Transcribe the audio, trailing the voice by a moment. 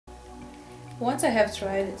Once I have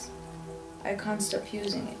tried it, I can't stop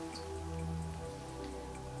using it.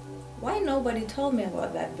 Why nobody told me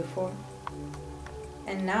about that before?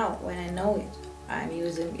 And now, when I know it, I'm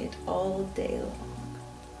using it all day long.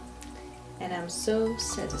 And I'm so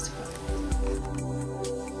satisfied.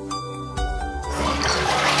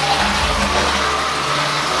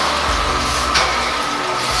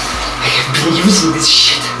 I have been using this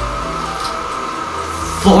shit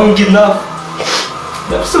long enough.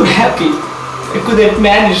 And I'm so happy I could have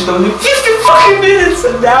managed only 50 fucking minutes,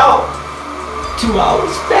 and now 2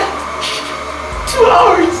 hours back. 2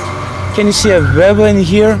 hours. Can you see a web in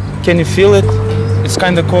here? Can you feel it? It's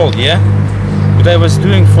kinda cold, yeah? But I was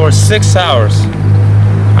doing for 6 hours.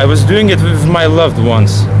 I was doing it with my loved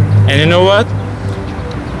ones. And you know what?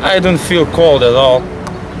 I don't feel cold at all.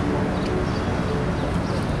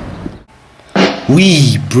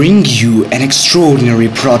 We bring you an extraordinary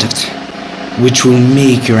product which will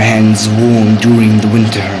make your hands warm during the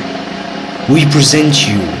winter. We present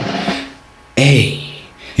you a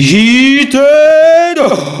heated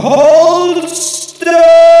holster!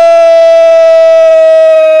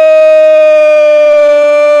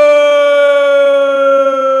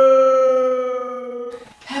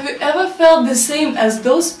 Have you ever felt the same as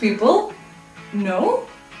those people? No?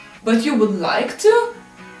 But you would like to?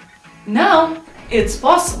 Now it's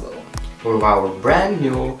possible. With our brand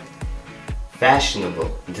new, fashionable,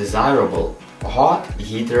 desirable, hot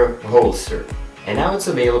heater holster. And now it's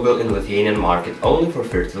available in Lithuanian market only for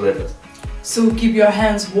 30 litas. So keep your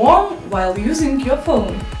hands warm while using your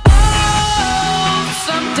phone.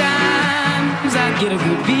 Sometimes I get a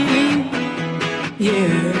good feeling, yeah.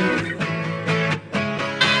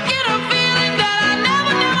 I get a feeling that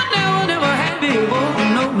I never had before.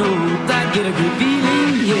 No, I get a good feeling,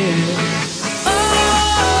 yeah.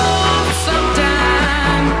 Oh,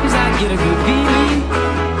 sometimes I get a good feeling,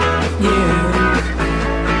 yeah.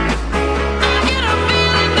 I get a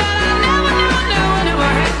feeling that I never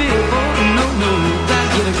had before. No, I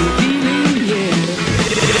get a good feeling,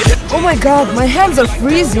 yeah. Oh my god, my hands are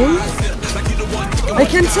freezing. I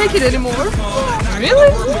can't take it anymore.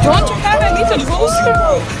 Really? Don't you have a little holster?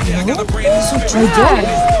 No? I don't.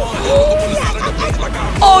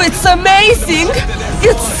 Oh, it's amazing!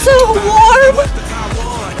 It's so warm!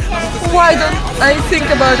 Why don't I think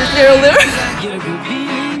about it earlier?